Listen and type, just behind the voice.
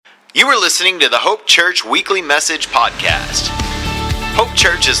You are listening to the Hope Church Weekly Message Podcast. Hope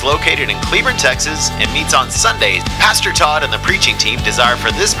Church is located in Cleburne, Texas, and meets on Sundays. Pastor Todd and the preaching team desire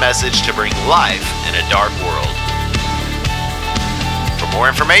for this message to bring life in a dark world. For more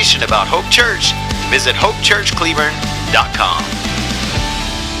information about Hope Church, visit hopechurchcleburne.com.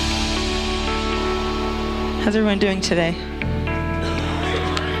 How's everyone doing today?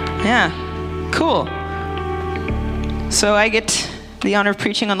 Yeah, cool. So I get the honor of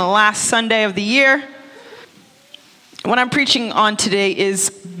preaching on the last Sunday of the year. What I'm preaching on today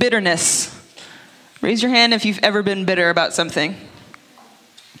is bitterness. Raise your hand if you've ever been bitter about something.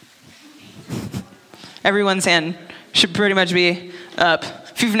 Everyone's hand should pretty much be up.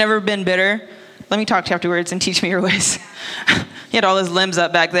 If you've never been bitter, let me talk to you afterwards and teach me your ways. You had all those limbs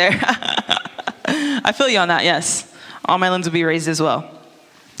up back there. I feel you on that, yes. All my limbs will be raised as well.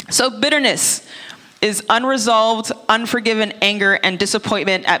 So bitterness is unresolved, unforgiven anger and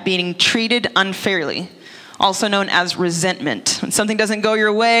disappointment at being treated unfairly, also known as resentment. When something doesn't go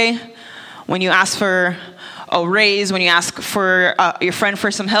your way, when you ask for a raise, when you ask for your friend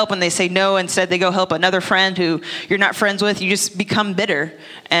for some help and they say no, instead they go help another friend who you're not friends with, you just become bitter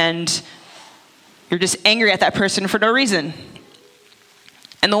and you're just angry at that person for no reason.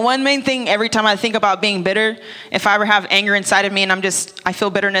 And the one main thing every time I think about being bitter, if I ever have anger inside of me and I feel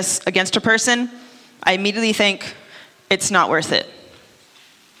bitterness against a person, I immediately think it's not worth it.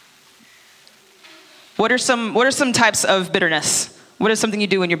 What are some types of bitterness? What is something you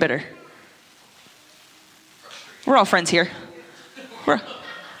do when you're bitter? We're all friends here.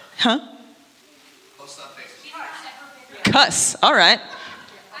 Huh? Cuss. All right.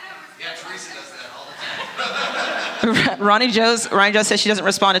 Yeah, Teresa does that all the time. Ronnie Jo says she doesn't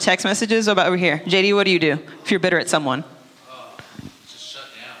respond to text messages. What about over here? JD, what do you do if you're bitter at someone? Just shut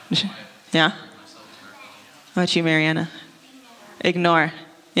down. Yeah? How about you, Mariana? Ignore.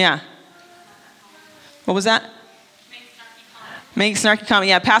 Yeah. What was that? Make snarky comment.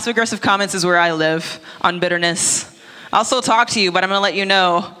 Yeah, passive-aggressive comments is where I live on bitterness. I'll still talk to you, but I'm going to let you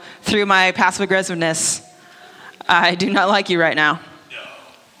know through my passive-aggressiveness, I do not like you right now.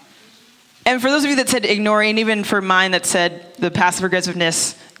 And for those of you that said ignore, and even for mine that said the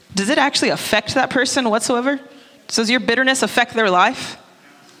passive-aggressiveness, does it actually affect that person whatsoever? Does your bitterness affect their life?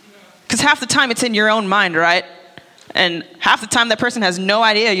 Because half the time it's in your own mind, right? And half the time that person has no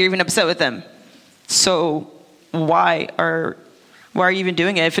idea you're even upset with them. So why are you even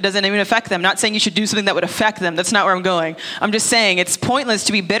doing it if it doesn't even affect them? I'm not saying you should do something that would affect them. That's not where I'm going. I'm just saying it's pointless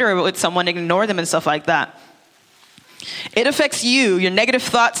to be bitter with someone, ignore them and stuff like that. It affects you, your negative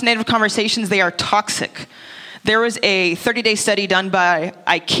thoughts, negative conversations, they are toxic. There was a 30-day study done by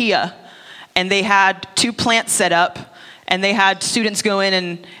IKEA, and they had 2 plants set up, and they had students go in,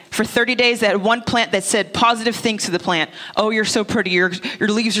 and for 30 days, they had one plant that said positive things to the plant. Oh, you're so pretty. Your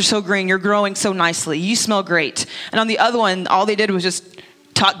leaves are so green. You're growing so nicely. You smell great. And on the other one, all they did was just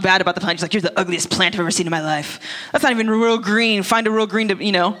talk bad about the plant. She's like, you're the ugliest plant I've ever seen in my life. That's not even real green. Find a real green to,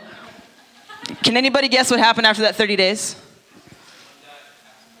 Can anybody guess what happened after that 30 days?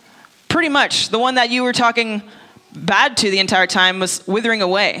 Pretty much. The one that you were talking bad to the entire time was withering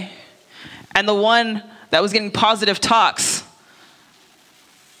away. And the one that was getting positive talks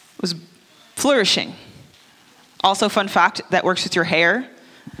was flourishing. Also, fun fact, that works with your hair.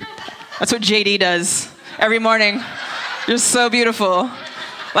 That's what JD does every morning. You're so beautiful.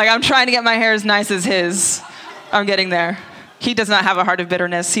 Like, I'm trying to get my hair as nice as his. I'm getting there. He does not have a heart of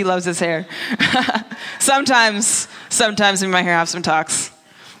bitterness. He loves his hair. Sometimes me and my hair have some talks.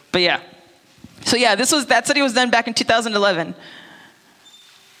 But yeah. So yeah, that study was done back in 2011.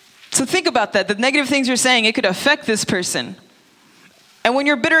 So think about that. The negative things you're saying, it could affect this person. And when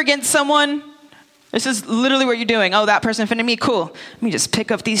you're bitter against someone, this is literally what you're doing. Oh, that person offended me? Cool. Let me just pick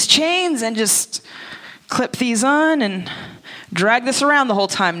up these chains and just clip these on and drag this around the whole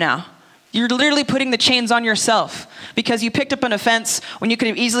time now. You're literally putting the chains on yourself because you picked up an offense when you could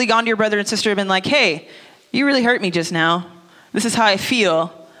have easily gone to your brother and sister and been like, hey, you really hurt me just now. This is how I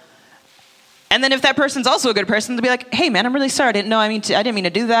feel. And then if that person's also a good person, they'll be like, hey, man, I'm really sorry. I didn't mean to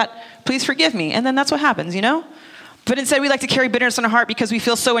do that. Please forgive me. And then that's what happens, But instead, we like to carry bitterness in our heart because we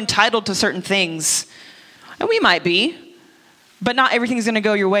feel so entitled to certain things. And we might be, but not everything's going to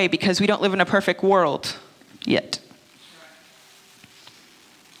go your way because we don't live in a perfect world yet.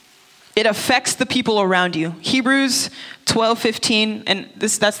 It affects the people around you. Hebrews 12:15, and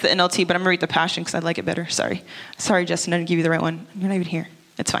that's the NLT, but I'm going to read the Passion because I like it better. Sorry, Justin, I didn't give you the right one. You're not even here.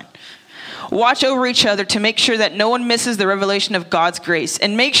 It's fine. Watch over each other to make sure that no one misses the revelation of God's grace,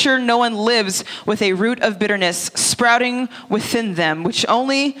 and make sure no one lives with a root of bitterness sprouting within them, which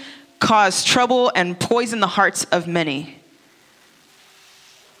only cause trouble and poison the hearts of many.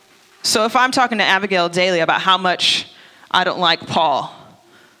 So if I'm talking to Abigail daily about how much I don't like Paul,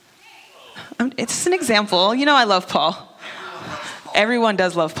 it's an example. You know I love Paul. Everyone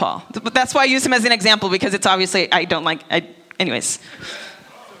does love Paul. But that's why I use him as an example, because it's obviously anyways.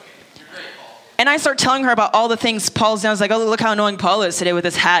 And I start telling her about all the things Paul's done. I was like, oh, look how annoying Paul is today with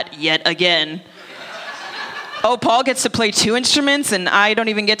his hat yet again. Oh, Paul gets to play 2 instruments and I don't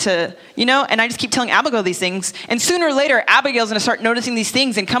even get to, and I just keep telling Abigail these things. And sooner or later, Abigail's going to start noticing these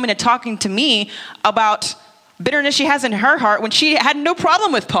things and coming and talking to me about bitterness she has in her heart when she had no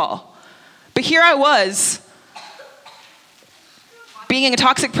problem with Paul. But here I was, being a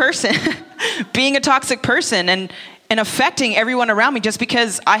toxic person, and affecting everyone around me just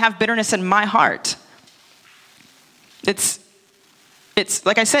because I have bitterness in my heart. It's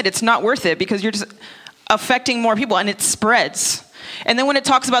like I said, it's not worth it, because you're just affecting more people and it spreads. And then when it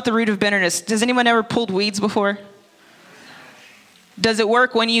talks about the root of bitterness, does anyone ever pulled weeds before? Does it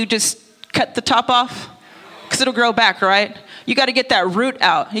work when you just cut the top off? Because it'll grow back, right? You got to get that root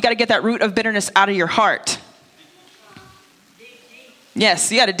out. You got to get that root of bitterness out of your heart. Yes,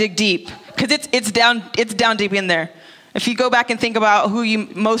 you got to dig deep, because it's down deep in there. If you go back and think about who you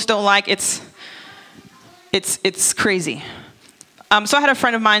most don't like, it's crazy. So I had a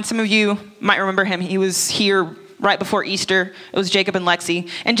friend of mine. Some of you might remember him. He was here right before Easter. It was Jacob and Lexi.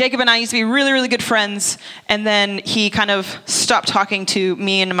 And Jacob and I used to be really, really good friends. And then he kind of stopped talking to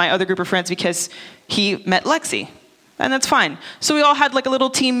me and my other group of friends because he met Lexi. And that's fine. So we all had like a little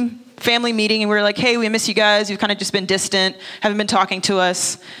team family meeting, and we were like, hey, we miss you guys. You've kind of just been distant, haven't been talking to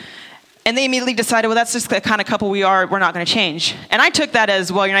us. And they immediately decided, well, that's just the kind of couple we are. We're not going to change. And I took that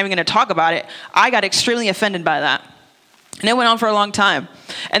as, well, you're not even going to talk about it. I got extremely offended by that. And it went on for a long time.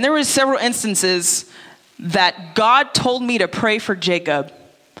 And there was several instances that God told me to pray for Jacob.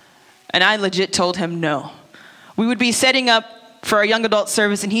 And I legit told him no. We would be setting up for our young adult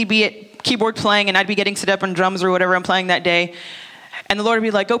service, and he'd be at keyboard playing, and I'd be getting set up on drums or whatever I'm playing that day. And the Lord would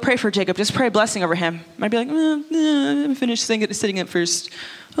be like, go pray for Jacob. Just pray a blessing over him. And I'd be like, I'm finished sitting up first.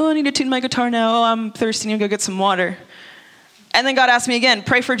 Oh, I need to tune my guitar now. Oh, I'm thirsty. I need to go get some water. And then God asked me again,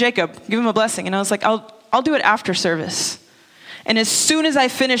 pray for Jacob. Give him a blessing. And I was like, I'll do it after service. And as soon as I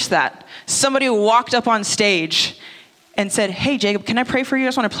finished that, somebody walked up on stage and said, hey, Jacob, can I pray for you? I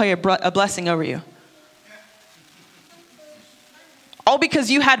just want to pray a blessing over you. All because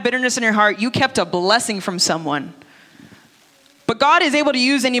you had bitterness in your heart. You kept a blessing from someone. But God is able to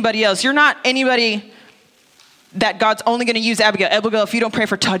use anybody else. You're not anybody that God's only going to use Abigail. Abigail, if you don't pray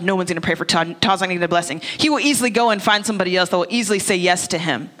for Todd, no one's going to pray for Todd. Todd's not going to get a blessing. He will easily go and find somebody else that will easily say yes to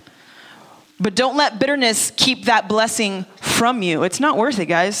him. But don't let bitterness keep that blessing from you. It's not worth it,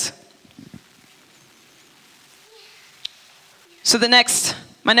 guys. So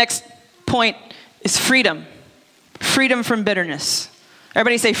my next point is freedom. Freedom from bitterness.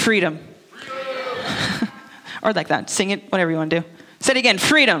 Everybody say freedom. Or like that. Sing it, whatever you want to do. Say it again,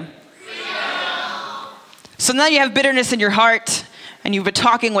 freedom. So now you have bitterness in your heart, and you've been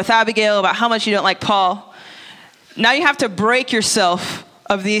talking with Abigail about how much you don't like Paul. Now you have to break yourself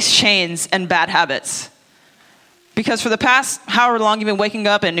of these chains and bad habits. Because for the past however long you've been waking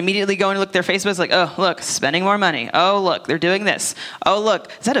up and immediately going to look at their Facebooks like, oh, look, spending more money. Oh, look, they're doing this. Oh,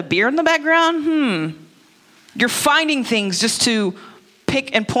 look, is that a beer in the background? You're finding things just to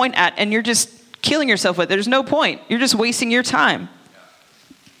pick and point at, and you're just killing yourself with it. There's no point. You're just wasting your time.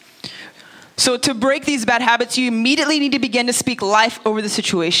 So to break these bad habits, you immediately need to begin to speak life over the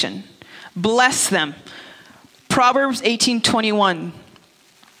situation. Bless them. Proverbs 18:21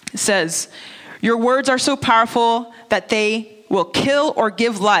 says, your words are so powerful that they will kill or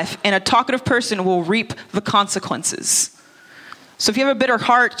give life, and a talkative person will reap the consequences. So if you have a bitter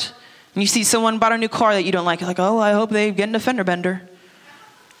heart and you see someone bought a new car that you don't like, you're like, oh, I hope they get in a fender bender.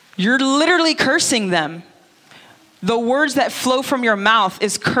 You're literally cursing them. The words that flow from your mouth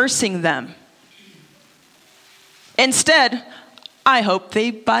is cursing them. Instead, I hope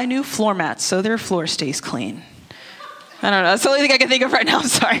they buy new floor mats so their floor stays clean. I don't know. That's the only thing I can think of right now. I'm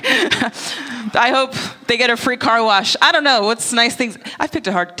sorry. I hope they get a free car wash. I don't know. What's nice things? I've picked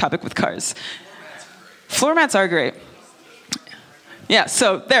a hard topic with cars. Floor mats are great. Yeah,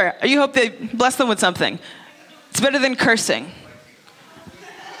 so there. You hope they bless them with something. It's better than cursing.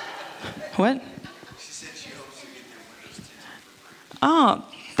 What? Oh,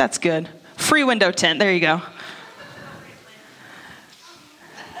 that's good. Free window tint. There you go.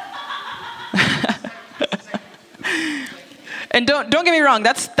 And don't get me wrong,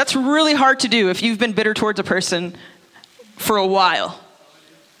 that's really hard to do if you've been bitter towards a person for a while.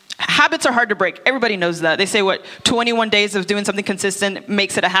 Habits are hard to break. Everybody knows that. They say 21 days of doing something consistent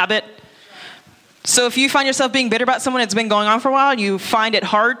makes it a habit. So if you find yourself being bitter about someone, it's been going on for a while, you find it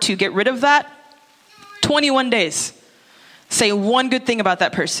hard to get rid of that, 21 days. Say one good thing about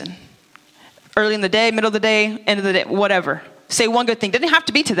that person. Early in the day, middle of the day, end of the day, whatever. Say one good thing. Doesn't have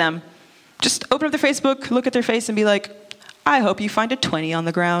to be to them. Just open up their Facebook, look at their face and be like, I hope you find a 20 on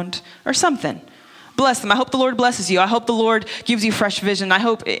the ground or something. Bless them. I hope the Lord blesses you. I hope the Lord gives you fresh vision. I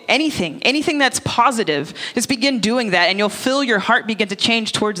hope anything that's positive, just begin doing that and you'll feel your heart begin to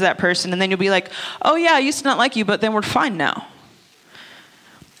change towards that person. And then you'll be like, oh yeah, I used to not like you, but then we're fine now.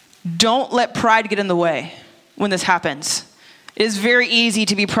 Don't let pride get in the way when this happens. It is very easy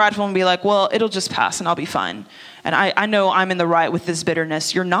to be prideful and be like, well, it'll just pass and I'll be fine. And I know I'm in the right with this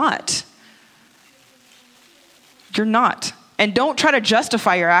bitterness. You're not. You're not. And don't try to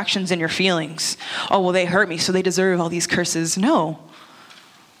justify your actions and your feelings. Oh, well, they hurt me, so they deserve all these curses. No.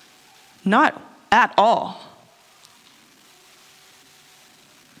 Not at all.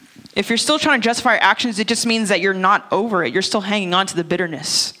 If you're still trying to justify your actions, it just means that you're not over it. You're still hanging on to the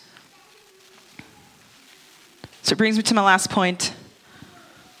bitterness. So it brings me to my last point.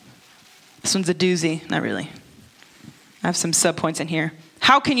 This one's a doozy. Not really. I have some sub-points in here.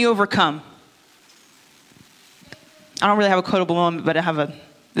 How can you overcome? I don't really have a quotable moment, but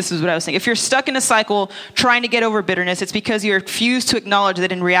this is what I was saying. If you're stuck in a cycle trying to get over bitterness, it's because you refuse to acknowledge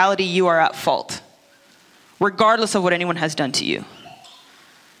that in reality you are at fault, regardless of what anyone has done to you.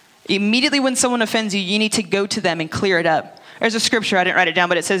 Immediately when someone offends you, you need to go to them and clear it up. There's a scripture, I didn't write it down,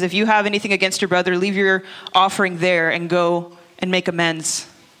 but it says, if you have anything against your brother, leave your offering there and go and make amends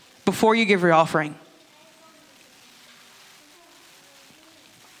before you give your offering.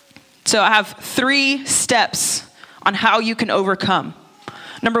 So I have 3 steps on how you can overcome.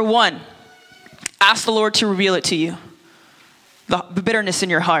 Number 1, ask the Lord to reveal it to you. The bitterness in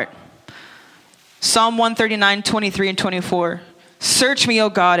your heart. Psalm 139, 23 and 24. Search me, O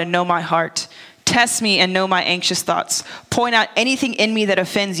God, and know my heart. Test me and know my anxious thoughts. Point out anything in me that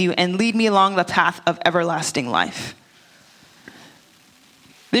offends you and lead me along the path of everlasting life.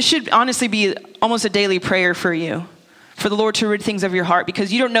 This should honestly be almost a daily prayer for you, for the Lord to rid things of your heart,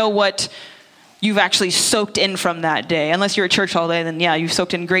 because you don't know what you've actually soaked in from that day. Unless you're at church all day, then yeah, you've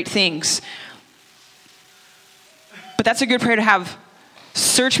soaked in great things. But that's a good prayer to have.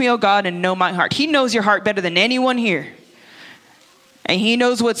 Search me, O God, and know my heart. He knows your heart better than anyone here. And he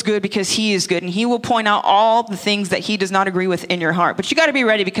knows what's good because he is good. And he will point out all the things that he does not agree with in your heart. But you got to be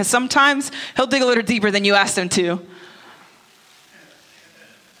ready, because sometimes he'll dig a little deeper than you asked him to.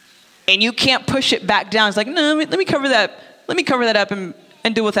 And you can't push it back down. It's like, no, let me cover that. Let me cover that up and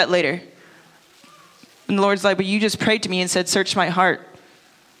deal with that later. And the Lord's like, but you just prayed to me and said, search my heart.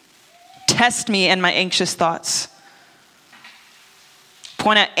 Test me and my anxious thoughts.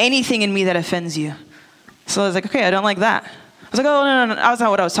 Point out anything in me that offends you. So I was like, okay, I don't like that. I was like, oh, no, that was not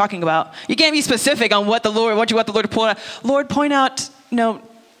what I was talking about. You can't be specific on what you want the Lord to point out. Lord, point out, no,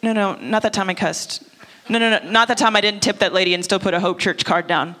 not that time I cussed. No, not that time I didn't tip that lady and still put a Hope Church card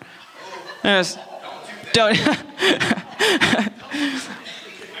down. Don't.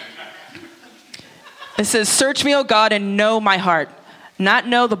 It says, search me, O God, and know my heart. Not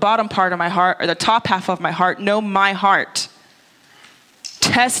know the bottom part of my heart or the top half of my heart. Know my heart.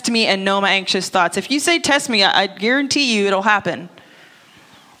 Test me and know my anxious thoughts. If you say test me, I guarantee you it'll happen.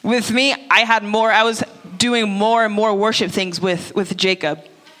 With me, I was doing more and more worship things with Jacob.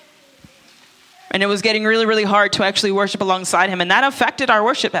 And it was getting really, really hard to actually worship alongside him. And that affected our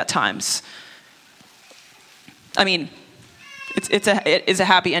worship at times. I mean, it is a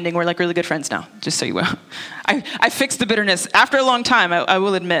happy ending. We're like really good friends now, just so you will. I fixed the bitterness after a long time, I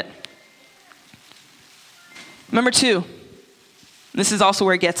will admit. Number 2, this is also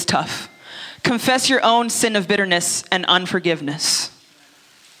where it gets tough. Confess your own sin of bitterness and unforgiveness.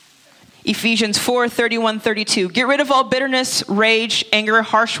 Ephesians 4, 31, 32. Get rid of all bitterness, rage, anger,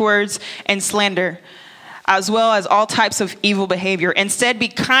 harsh words, and slander, as well as all types of evil behavior. Instead, be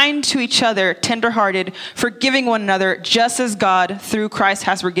kind to each other, tenderhearted, forgiving one another, just as God, through Christ,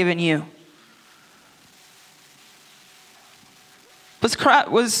 has forgiven you.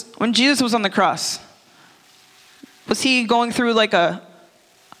 When Jesus was on the cross, was he going through like a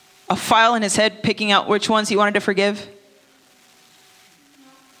file in his head, picking out which ones he wanted to forgive?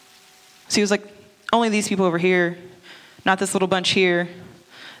 So he was like, only these people over here, not this little bunch here,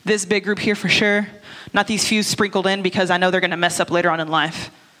 this big group here for sure, not these few sprinkled in because I know they're going to mess up later on in life.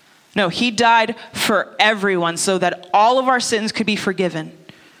 No, he died for everyone so that all of our sins could be forgiven.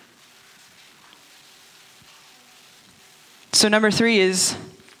 So number 3 is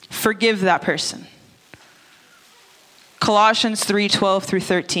forgive that person. Colossians 3:12 through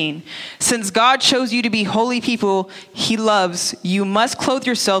 13. Since God chose you to be holy people he loves, you must clothe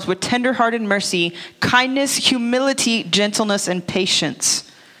yourselves with tender-hearted mercy, kindness, humility, gentleness, and patience.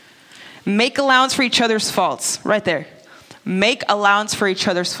 Make allowance for each other's faults. Right there. Make allowance for each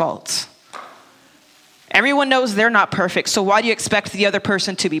other's faults. Everyone knows they're not perfect, so why do you expect the other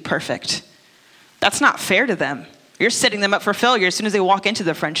person to be perfect? That's not fair to them. You're setting them up for failure as soon as they walk into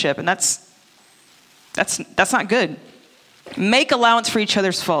the friendship, and that's not good. Make allowance for each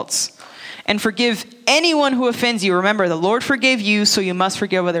other's faults and forgive anyone who offends you. Remember, the Lord forgave you, so you must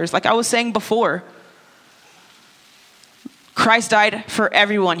forgive others. Like I was saying before, Christ died for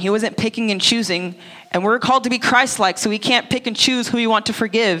everyone. He wasn't picking and choosing, and we're called to be Christ-like, so we can't pick and choose who we want to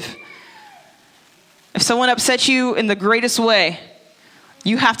forgive. If someone upsets you in the greatest way,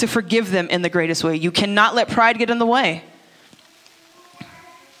 you have to forgive them in the greatest way. You cannot let pride get in the way.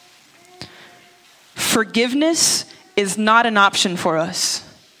 Forgiveness is not an option for us.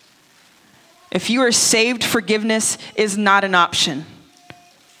 If you are saved, forgiveness is not an option.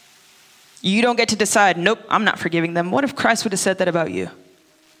 You don't get to decide, nope, I'm not forgiving them. What if Christ would have said that about you?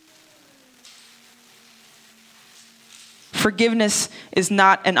 Forgiveness is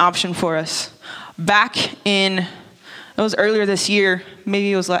not an option for us. Back in, it was earlier this year,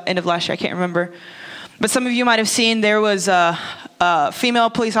 maybe it was end of last year, I can't remember. But some of you might have seen there was a female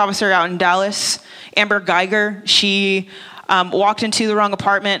police officer out in Dallas, Amber Geiger. She walked into the wrong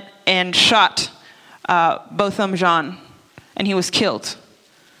apartment and shot Botham Jean, and he was killed.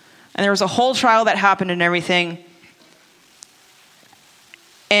 And there was a whole trial that happened and everything.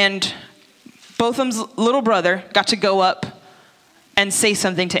 And Botham's little brother got to go up and say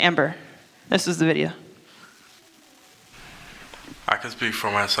something to Amber. This is the video. I can speak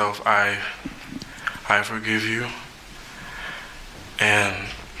for myself. I forgive you. And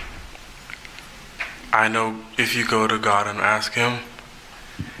I know if you go to God and ask him,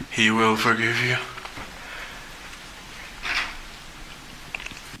 he will forgive you.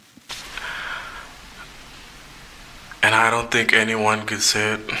 And I don't think anyone could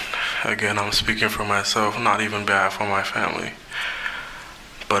say it. Again, I'm speaking for myself, not even bad for my family.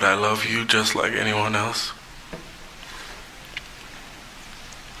 But I love you just like anyone else.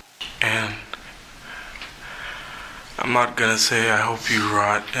 And I'm not gonna say I hope you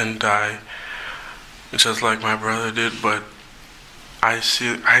rot and die just like my brother did, but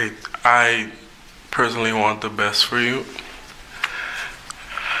I personally want the best for you.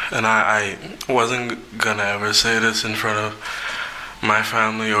 And I wasn't gonna ever say this in front of my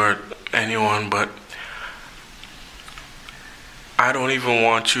family or anyone, but I don't even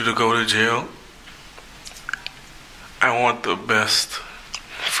want you to go to jail. I want the best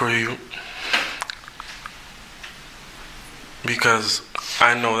for you. Because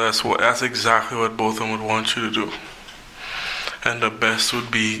I know that's exactly what both of them would want you to do. And the best would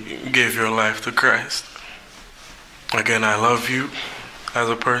be give your life to Christ. Again, I love you as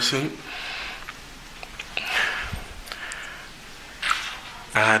a person.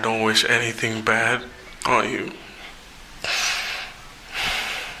 And I don't wish anything bad on you.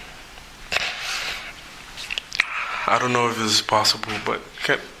 I don't know if this is possible, but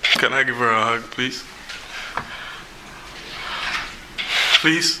can I give her a hug, please?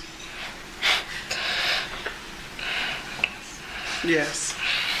 Please? Yes.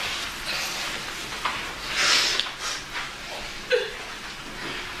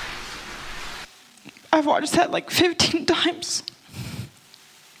 I've watched that like 15 times.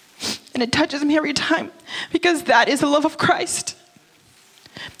 And it touches me every time because that is the love of Christ.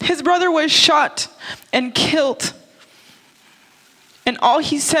 His brother was shot and killed. And all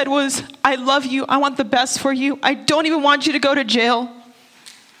he said was, I love you. I want the best for you. I don't even want you to go to jail.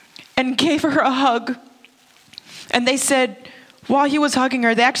 And gave her a hug. And they said, while he was hugging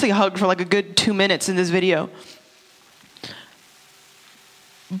her, they actually hugged for like a good 2 minutes in this video.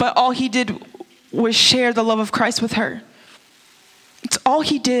 But all he did was share the love of Christ with her. It's all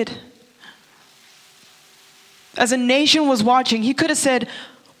he did. As a nation was watching, he could have said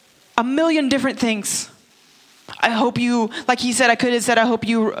a million different things. I hope you, like he said, I could have said, I hope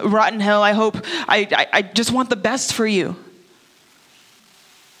you rot in hell. I just want the best for you.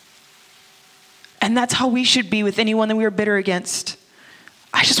 And that's how we should be with anyone that we are bitter against.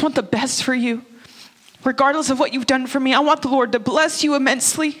 I just want the best for you. Regardless of what you've done for me, I want the Lord to bless you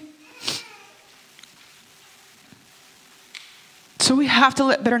immensely. So we have to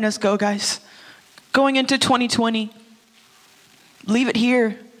let bitterness go, guys. Going into 2020, leave it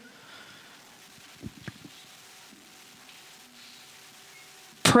here.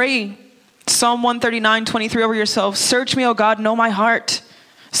 Pray Psalm 139:23 over yourself. Search me, O God, know my heart.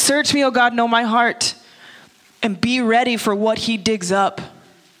 Search me, O God, know my heart. And be ready for what he digs up.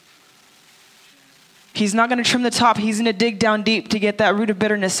 He's not going to trim the top. He's going to dig down deep to get that root of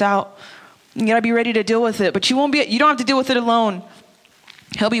bitterness out. You got to be ready to deal with it. But you don't have to deal with it alone.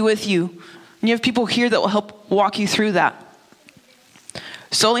 He'll be with you. And you have people here that will help walk you through that.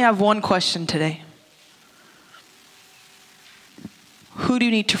 So I only have one question today. Who do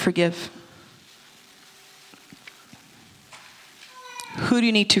you need to forgive? Who do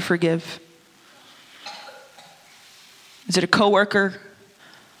you need to forgive? Is it a coworker,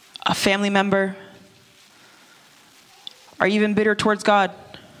 a family member? Are you even bitter towards God?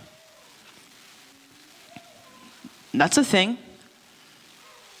 That's a thing.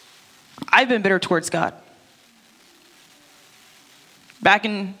 I've been bitter towards God. Back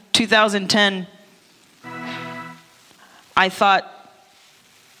in 2010, I thought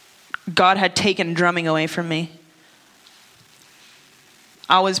God had taken drumming away from me.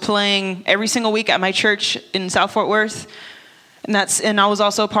 I was playing every single week at my church in South Fort Worth, and I was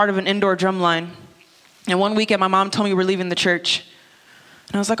also part of an indoor drum line. And one weekend, my mom told me we're leaving the church.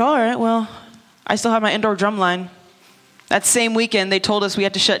 And I was like, all right, well, I still have my indoor drum line. That same weekend, they told us we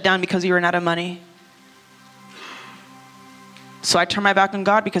had to shut down because we ran out of money. So I turned my back on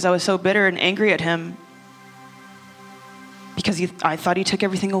God because I was so bitter and angry at him because I thought he took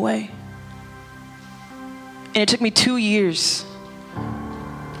everything away. And it took me 2 years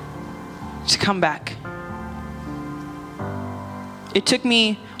to come back. It took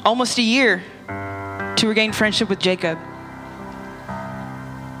me almost a year to regain friendship with Jacob.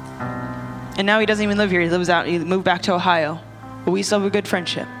 And now he doesn't even live here. He moved back to Ohio. But we still have a good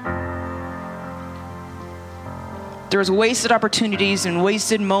friendship. There was wasted opportunities and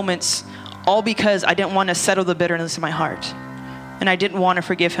wasted moments, all because I didn't want to settle the bitterness in my heart. And I didn't want to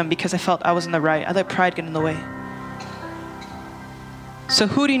forgive him because I felt I was in the right. I let pride get in the way. So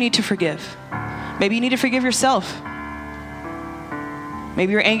who do you need to forgive? Maybe you need to forgive yourself.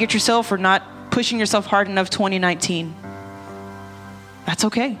 Maybe you're angry at yourself for not pushing yourself hard enough 2019. That's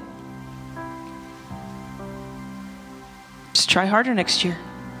okay. Just try harder next year.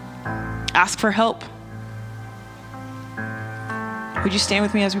 Ask for help. Would you stand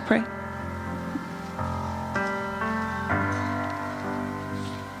with me as we pray?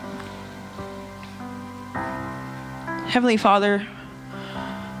 Heavenly Father,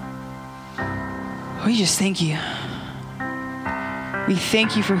 we just thank you. We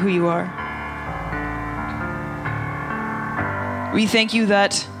thank you for who you are. We thank you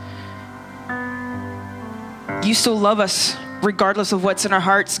that you still love us regardless of what's in our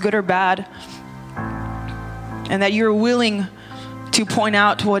hearts, good or bad. And that you're willing to point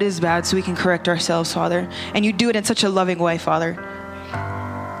out what is bad so we can correct ourselves, Father. And you do it in such a loving way, Father.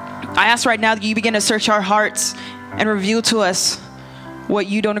 I ask right now that you begin to search our hearts and reveal to us what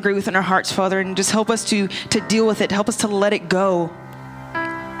you don't agree with in our hearts, Father, and just help us to deal with it. Help us to let it go.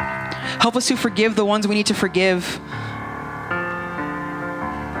 Help us to forgive the ones we need to forgive.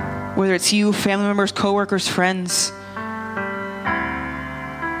 Whether it's you, family members, coworkers, friends.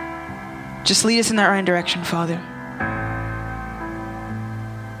 Just lead us in that right direction, Father.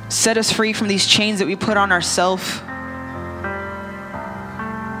 Set us free from these chains that we put on ourselves.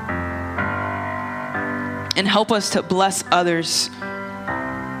 And help us to bless others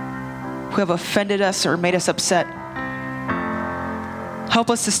who have offended us or made us upset. Help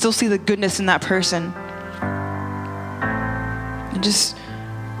us to still see the goodness in that person. And just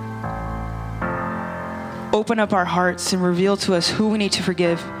open up our hearts and reveal to us who we need to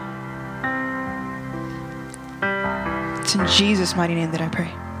forgive. It's in Jesus' mighty name that I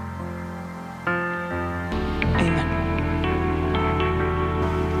pray.